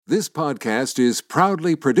This podcast is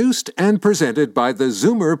proudly produced and presented by the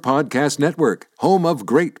Zoomer Podcast Network, home of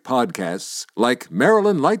great podcasts like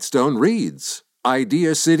Marilyn Lightstone Reads,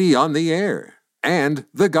 Idea City on the Air, and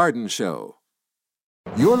The Garden Show.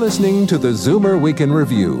 You're listening to the Zoomer Week in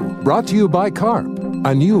Review, brought to you by CARP,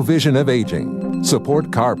 a new vision of aging.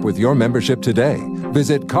 Support CARP with your membership today.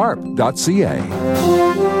 Visit carp.ca.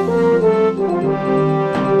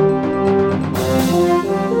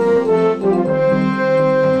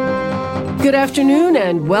 Good afternoon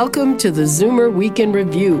and welcome to the Zoomer Week in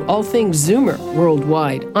Review, all things Zoomer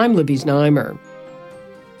worldwide. I'm Libby Znaimer.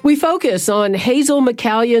 We focus on Hazel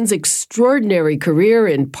McCallion's extraordinary career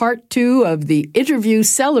in part 2 of the interview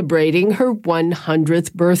celebrating her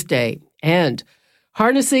 100th birthday and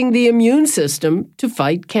harnessing the immune system to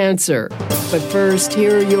fight cancer. But first,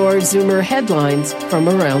 here are your Zoomer headlines from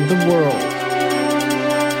around the world.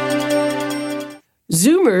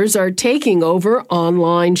 Zoomers are taking over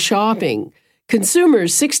online shopping.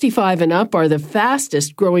 Consumers 65 and up are the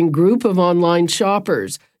fastest growing group of online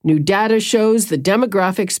shoppers. New data shows the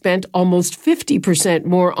demographic spent almost 50%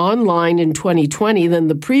 more online in 2020 than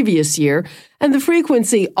the previous year, and the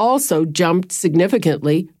frequency also jumped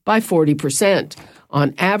significantly by 40%.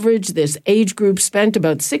 On average, this age group spent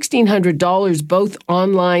about $1,600 both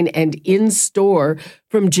online and in-store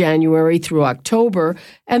from January through October,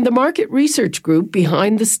 and the market research group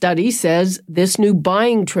behind the study says this new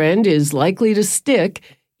buying trend is likely to stick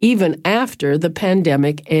even after the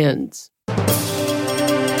pandemic ends.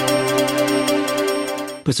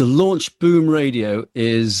 But to launch Boom Radio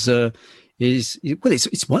is one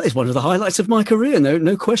of the highlights of my career.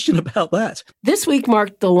 No question about that. This week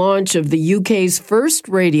marked the launch of the UK's first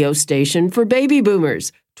radio station for baby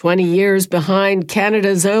boomers, 20 years behind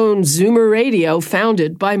Canada's own Zoomer Radio,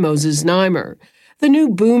 founded by Moses Znaimer. The new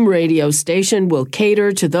Boom Radio station will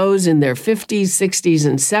cater to those in their 50s, 60s,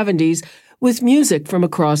 and 70s with music from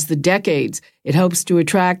across the decades. It hopes to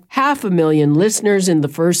attract 500,000 listeners in the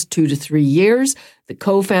first 2 to 3 years. The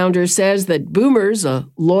co-founder says that boomers, a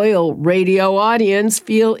loyal radio audience,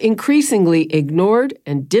 feel increasingly ignored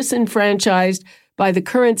and disenfranchised by the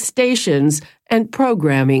current stations and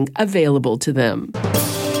programming available to them.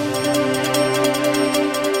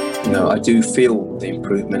 I do feel the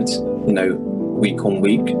improvement, week on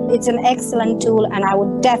week. It's an excellent tool, and I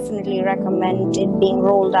would definitely recommend it being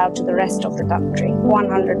rolled out to the rest of the country,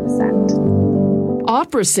 100%.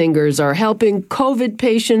 Opera singers are helping COVID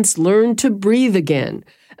patients learn to breathe again.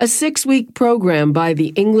 A 6-week program by the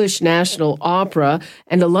English National Opera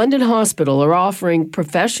and a London hospital are offering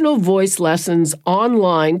professional voice lessons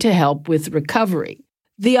online to help with recovery.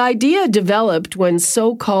 The idea developed when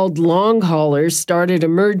so-called long haulers started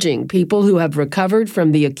emerging, people who have recovered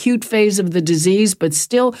from the acute phase of the disease but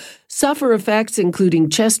still suffer effects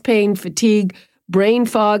including chest pain, fatigue, brain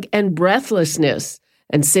fog, and breathlessness.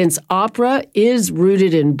 And since opera is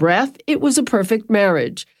rooted in breath, it was a perfect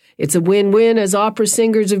marriage. It's a win-win as opera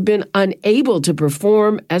singers have been unable to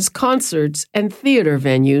perform as concerts and theater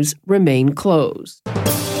venues remain closed.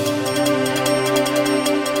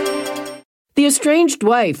 The estranged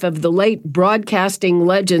wife of the late broadcasting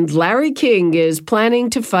legend Larry King is planning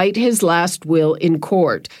to fight his last will in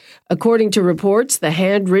court. According to reports, the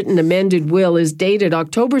handwritten amended will is dated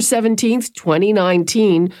October 17,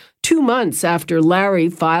 2019, 2 months after Larry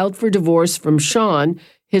filed for divorce from Shawn,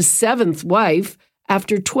 his 7th wife,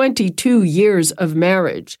 after 22 years of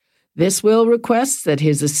marriage. This will requests that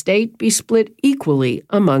his estate be split equally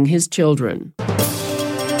among his children.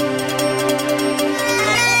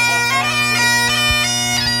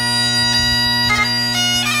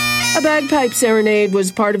 A bagpipe serenade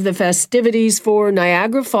was part of the festivities for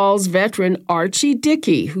Niagara Falls veteran Archie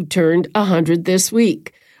Dickey, who turned 100 this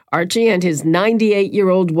week. Archie and his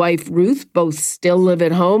 98-year-old wife Ruth both still live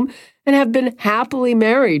at home and have been happily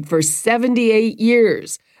married for 78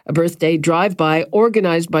 years. A birthday drive-by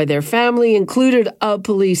organized by their family included a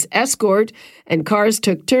police escort, and cars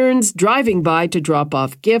took turns driving by to drop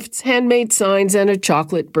off gifts, handmade signs, and a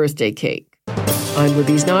chocolate birthday cake. I'm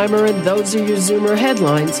Libby Znaimer, and those are your Zoomer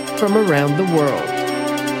headlines from around the world.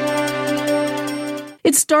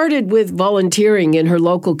 It started with volunteering in her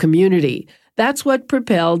local community. That's what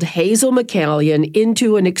propelled Hazel McCallion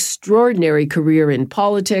into an extraordinary career in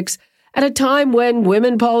politics at a time when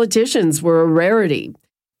women politicians were a rarity.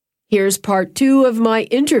 Here's part 2 of my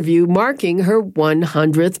interview marking her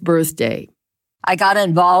 100th birthday. I got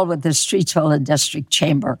involved with the Streetsville and District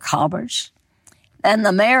Chamber of Commerce. Then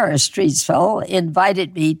the mayor of Streetsville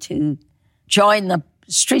invited me to join the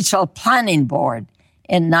Streetsville Planning Board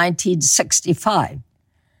in 1965.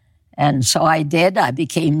 And so I did. I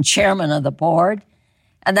became chairman of the board.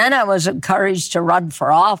 And then I was encouraged to run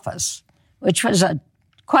for office, which was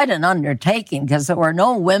quite an undertaking because there were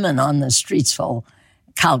no women on the Streetsville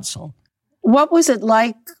Council. What was it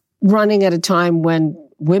like running at a time when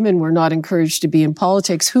women were not encouraged to be in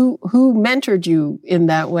politics? Who mentored you in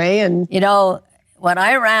that way? And you know, when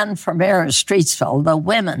I ran for mayor of Streetsville, the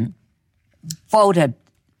women voted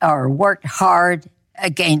or worked hard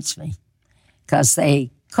against me because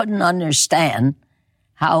they couldn't understand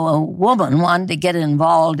how a woman wanted to get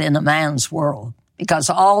involved in a man's world because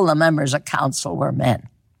all the members of council were men.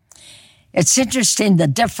 It's interesting the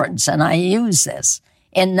difference, and I use this.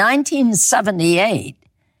 In 1978,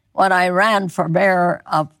 when I ran for mayor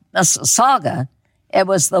of Mississauga, it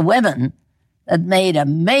was the women that made a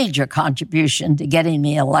major contribution to getting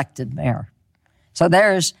me elected mayor. So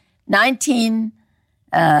there's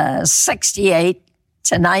 1968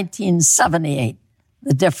 to 1978,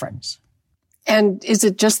 the difference. And is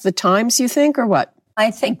it just the times, you think, or what?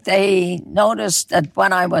 I think they noticed that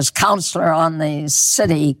when I was councillor on the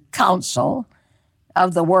city council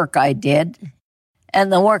of the work I did and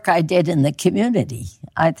the work I did in the community.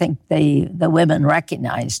 I think the women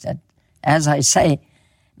recognized it. As I say,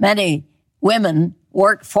 many women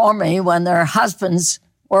worked for me when their husbands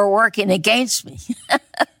were working against me.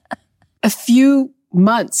 A few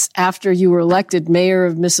months after you were elected mayor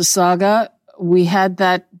of Mississauga, we had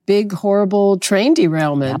that big, horrible train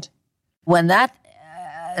derailment. Yep. When that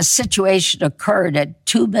situation occurred at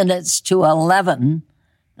 2 minutes to 11,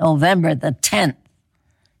 November the 10th,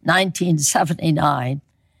 1979,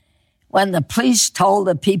 when the police told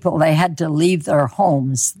the people they had to leave their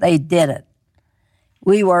homes, they did it.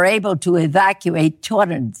 We were able to evacuate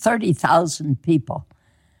 230,000 people.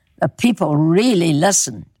 The people really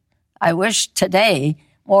listened. I wish today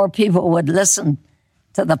more people would listen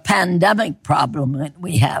to the pandemic problem that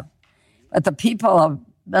we have. But the people of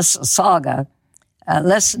Mississauga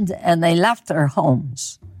listened and they left their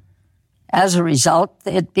homes. As a result,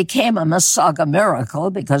 it became a Mississauga miracle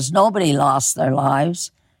because nobody lost their lives,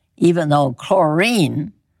 even though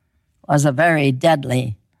chlorine was a very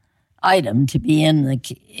deadly item to be in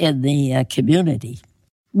the community.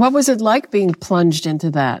 What was it like being plunged into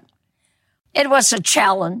that? It was a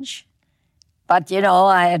challenge, but, you know,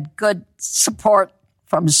 I had good support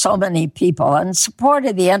from so many people and support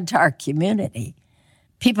of the entire community.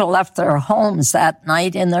 People left their homes that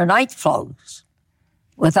night in their night clothes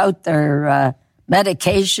without their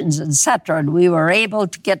medications, etc. And we were able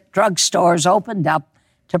to get drugstores opened up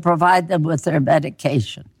to provide them with their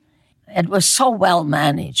medication. It was so well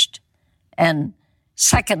managed. And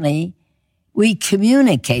secondly, we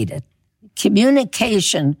communicated.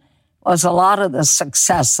 Communication was a lot of the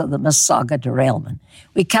success of the Mississauga derailment.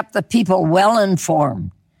 We kept the people well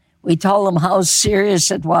informed. We told them how serious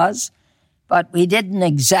it was, but we didn't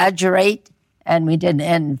exaggerate, and we didn't.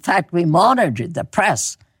 In fact, we monitored the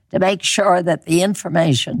press to make sure that the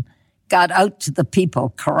information got out to the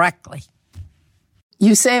people correctly.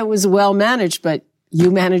 You say it was well managed, but you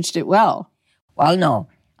managed it well. Well, no.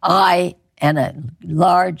 I and a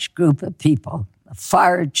large group of people, the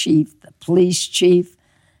fire chief, the police chief,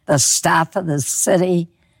 the staff of the city,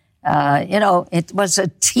 it was a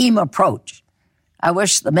team approach. I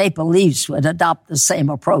wish the Maple Leafs would adopt the same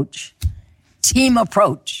approach. Team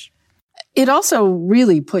approach. It also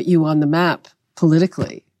really put you on the map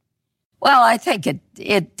politically. Well, I think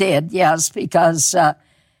it did, yes, because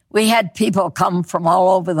we had people come from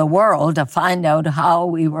all over the world to find out how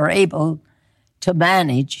we were able to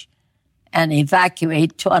manage and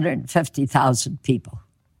evacuate 250,000 people.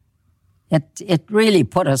 It really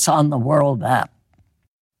put us on the world map.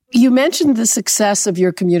 You mentioned the success of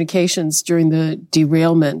your communications during the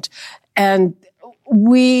derailment, and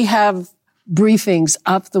we have briefings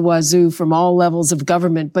up the wazoo from all levels of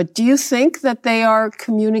government, but do you think that they are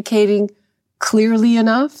communicating clearly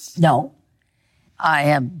enough? No. I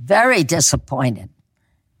am very disappointed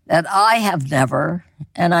that I have never,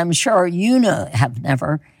 and I'm sure you have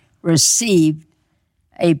never, received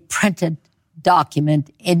a printed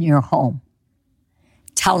document in your home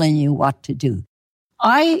telling you what to do.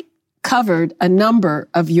 I covered a number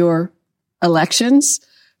of your elections.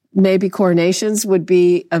 Maybe coronations would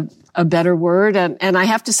be a better word. And I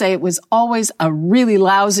have to say it was always a really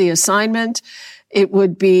lousy assignment. It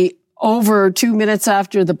would be over 2 minutes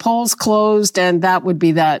after the polls closed, and that would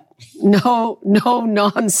be that. No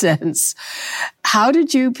nonsense. How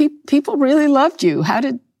did people really loved you. How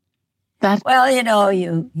did that? Well,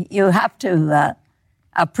 you have to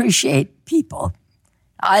appreciate people.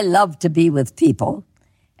 I love to be with people,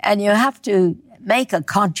 and you have to make a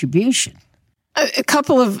contribution. A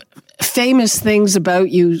couple of famous things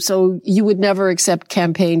about you. So you would never accept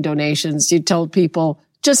campaign donations. You told people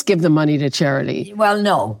just give the money to charity? Well,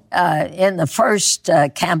 no. In the first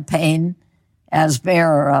campaign as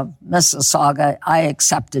mayor of Mississauga, I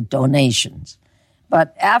accepted donations.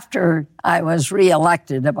 But after I was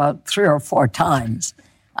reelected about 3 or 4 times,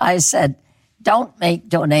 I said, don't make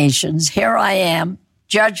donations. Here I am.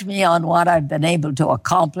 Judge me on what I've been able to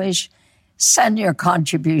accomplish. Send your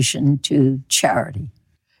contribution to charity.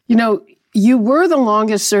 You know, you were the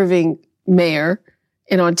longest serving mayor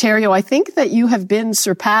in Ontario. I think that you have been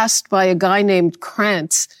surpassed by a guy named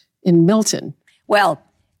Krantz in Milton. Well,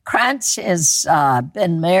 Krantz has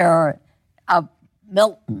been mayor of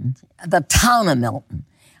Milton, the town of Milton.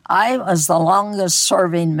 I was the longest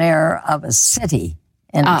serving mayor of a city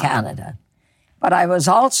in Canada. But I was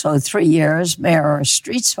also 3 years mayor of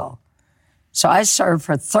Streetsville. So I served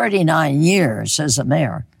for 39 years as a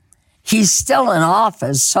mayor. He's still in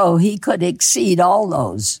office, so he could exceed all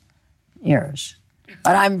those years.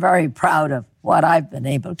 But I'm very proud of what I've been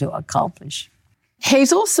able to accomplish.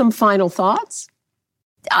 Hazel, some final thoughts?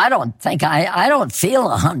 I don't feel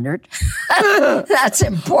 100. That's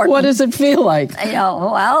important. What does it feel like?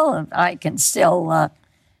 Well, I can still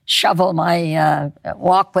shovel my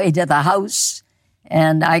walkway to the house,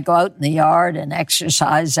 and I go out in the yard and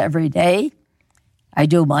exercise every day. I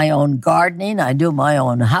do my own gardening. I do my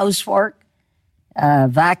own housework,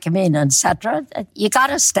 vacuuming, etc. You got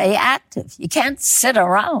to stay active. You can't sit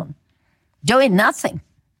around doing nothing.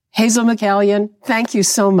 Hazel McCallion, thank you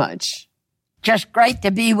so much. Just great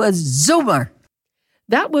to be with Zoomer.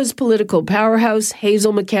 That was political powerhouse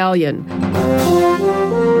Hazel McCallion.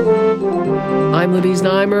 I'm Libby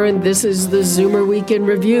Znaimer, and this is the Zoomer Week in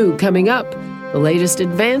Review. Coming up, the latest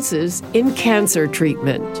advances in cancer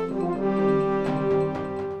treatment.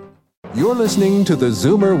 You're listening to the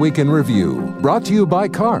Zoomer Week in Review, brought to you by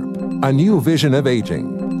CARP, a new vision of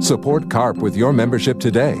aging. Support CARP with your membership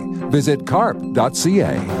today. Visit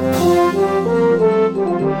carp.ca.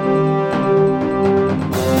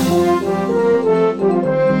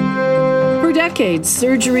 For decades,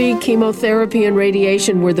 surgery, chemotherapy, and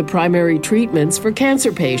radiation were the primary treatments for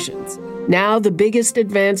cancer patients. Now the biggest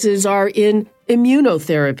advances are in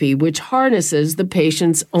immunotherapy, which harnesses the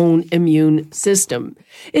patient's own immune system.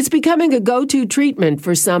 It's becoming a go-to treatment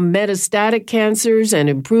for some metastatic cancers and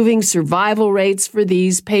improving survival rates for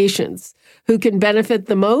these patients. Who can benefit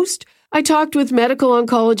the most? I talked with Medical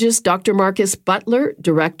Oncologist Dr. Butler,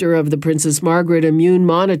 director of the Princess Margaret Immune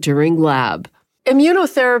Monitoring Lab.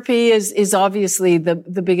 Immunotherapy is obviously the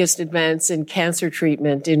biggest advance in cancer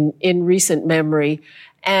treatment in recent memory,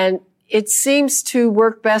 and it seems to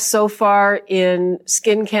work best so far in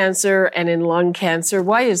skin cancer and in lung cancer.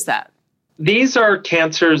 Why is that? These are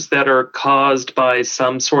cancers that are caused by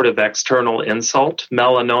some sort of external insult.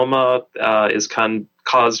 Melanoma is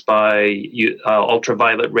caused by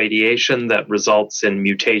ultraviolet radiation that results in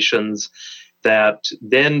mutations that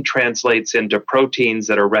then translates into proteins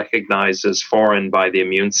that are recognized as foreign by the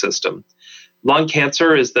immune system. Lung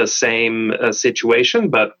cancer is the same situation,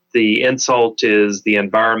 but the insult is the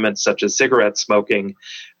environment, such as cigarette smoking,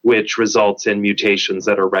 which results in mutations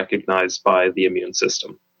that are recognized by the immune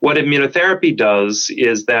system. What immunotherapy does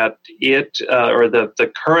is that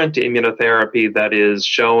the current immunotherapy that is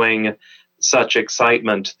showing such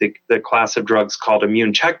excitement, the class of drugs called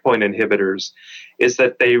immune checkpoint inhibitors, is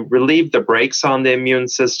that they relieve the brakes on the immune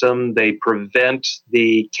system. They prevent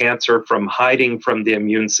the cancer from hiding from the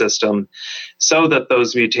immune system so that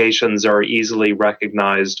those mutations are easily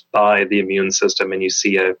recognized by the immune system and you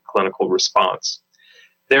see a clinical response.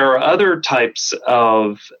 There are other types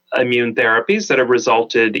of immune therapies that have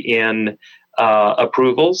resulted in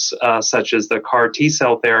approvals, such as the CAR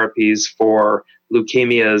T-cell therapies for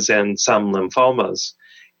leukemias and some lymphomas.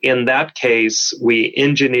 In that case, we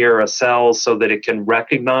engineer a cell so that it can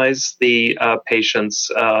recognize the patient's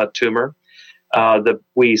tumor.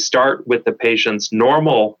 We start with the patient's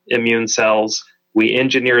normal immune cells, we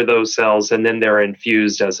engineer those cells, and then they're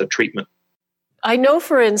infused as a treatment. I know,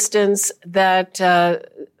 for instance, that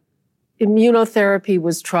immunotherapy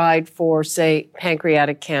was tried for, say,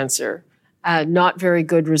 pancreatic cancer. Not very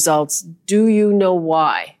good results. Do you know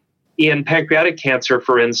why? In pancreatic cancer,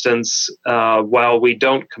 for instance, while we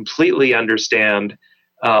don't completely understand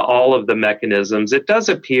all of the mechanisms, it does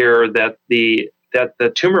appear that the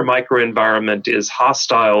tumor microenvironment is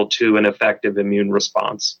hostile to an effective immune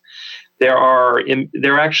response. There are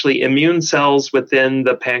actually immune cells within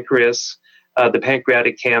the pancreas, the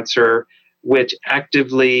pancreatic cancer, which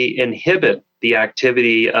actively inhibit the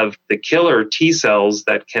activity of the killer T cells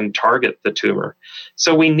that can target the tumor.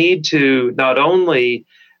 So we need to not only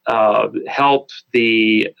help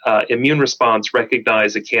the immune response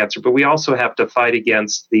recognize a cancer, but we also have to fight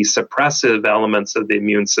against the suppressive elements of the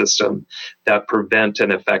immune system that prevent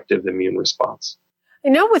an effective immune response. I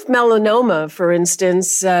know with melanoma, for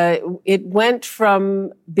instance, it went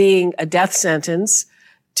from being a death sentence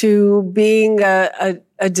to being a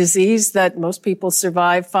disease that most people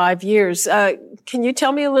survive 5 years. Can you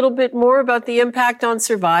tell me a little bit more about the impact on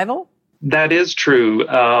survival? That is true.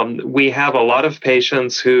 We have a lot of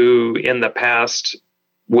patients who in the past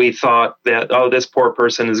we thought that, this poor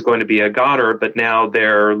person is going to be a goner, but now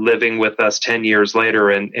they're living with us 10 years later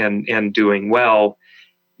and doing well.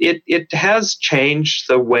 It has changed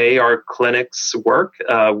the way our clinics work.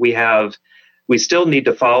 We still need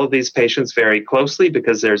to follow these patients very closely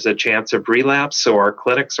because there's a chance of relapse. So our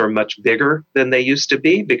clinics are much bigger than they used to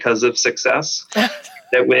be because of success,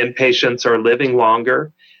 that when patients are living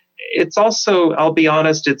longer. It's also, I'll be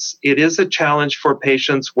honest, it is a challenge for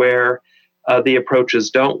patients where the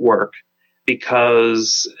approaches don't work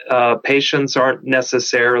because patients aren't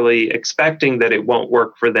necessarily expecting that it won't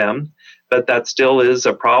work for them, but that still is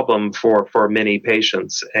a problem for many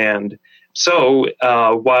patients. And so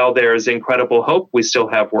while there's incredible hope, we still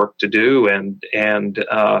have work to do. And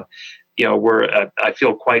I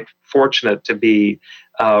feel quite fortunate to be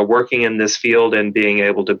working in this field and being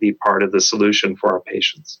able to be part of the solution for our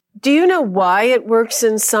patients. Do you know why it works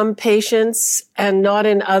in some patients and not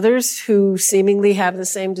in others who seemingly have the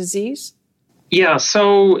same disease? Yeah,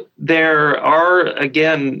 so there are,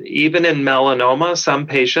 again, even in melanoma, some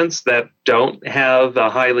patients that don't have a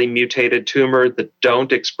highly mutated tumor, that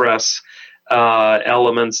don't express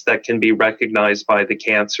elements that can be recognized by the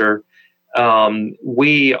cancer.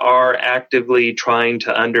 We are actively trying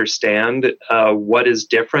to understand what is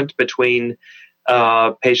different between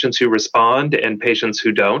patients who respond and patients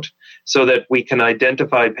who don't, so that we can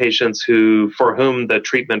identify patients for whom the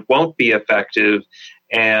treatment won't be effective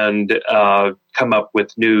and come up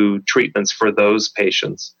with new treatments for those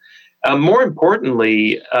patients. More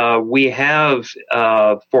importantly, we have,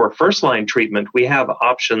 for first-line treatment, we have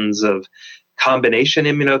options of combination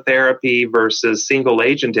immunotherapy versus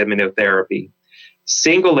single-agent immunotherapy.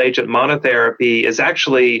 Single-agent monotherapy is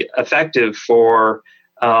actually effective for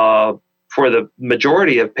the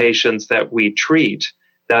majority of patients that we treat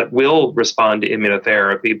that will respond to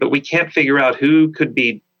immunotherapy, but we can't figure out who could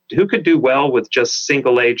do well with just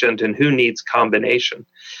single agent and who needs combination.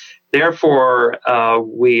 Therefore,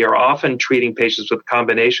 we are often treating patients with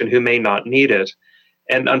combination who may not need it.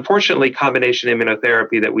 And unfortunately, combination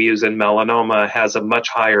immunotherapy that we use in melanoma has a much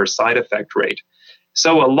higher side effect rate.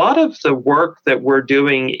 So a lot of the work that we're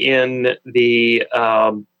doing in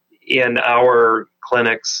our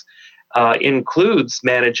clinics includes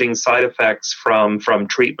managing side effects from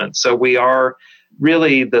treatment. So we are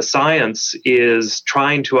really, the science is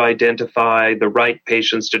trying to identify the right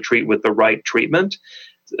patients to treat with the right treatment,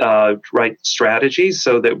 right strategies,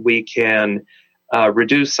 so that we can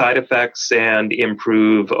reduce side effects and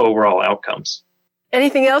improve overall outcomes.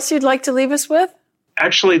 Anything else you'd like to leave us with?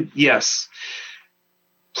 Actually, yes.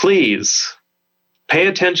 Please pay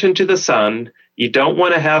attention to the sun. You don't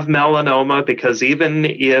want to have melanoma because even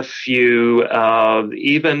if we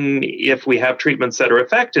have treatments that are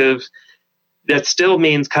effective, that still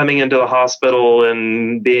means coming into the hospital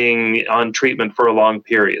and being on treatment for a long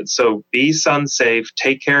period. So be sun safe,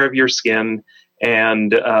 take care of your skin,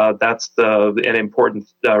 and that's an important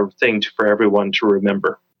thing for everyone to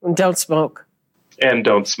remember. And don't smoke. And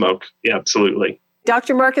don't smoke. Yeah, absolutely.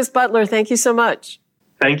 Dr. Marcus Butler, thank you so much.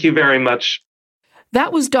 Thank you very much.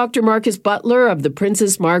 That was Dr. Marcus Butler of the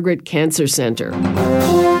Princess Margaret Cancer Center.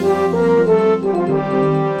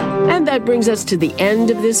 And that brings us to the end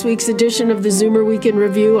of this week's edition of the Zoomer Week in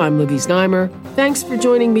Review. I'm Libby Znaimer. Thanks for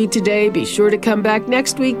joining me today. Be sure to come back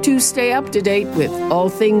next week to stay up to date with all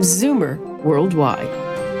things Zoomer worldwide.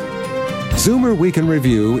 Zoomer Week in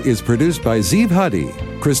Review is produced by Zeev Huddy,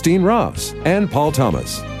 Christine Ross, and Paul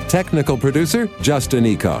Thomas. Technical producer, Justin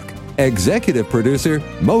Eacock. Executive producer,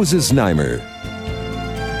 Moses Znaimer.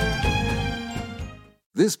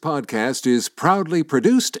 This podcast is proudly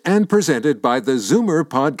produced and presented by the Zoomer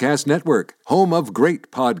Podcast Network, home of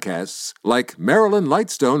great podcasts like Marilyn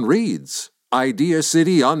Lightstone Reads, Idea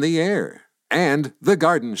City on the Air, and The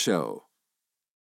Garden Show.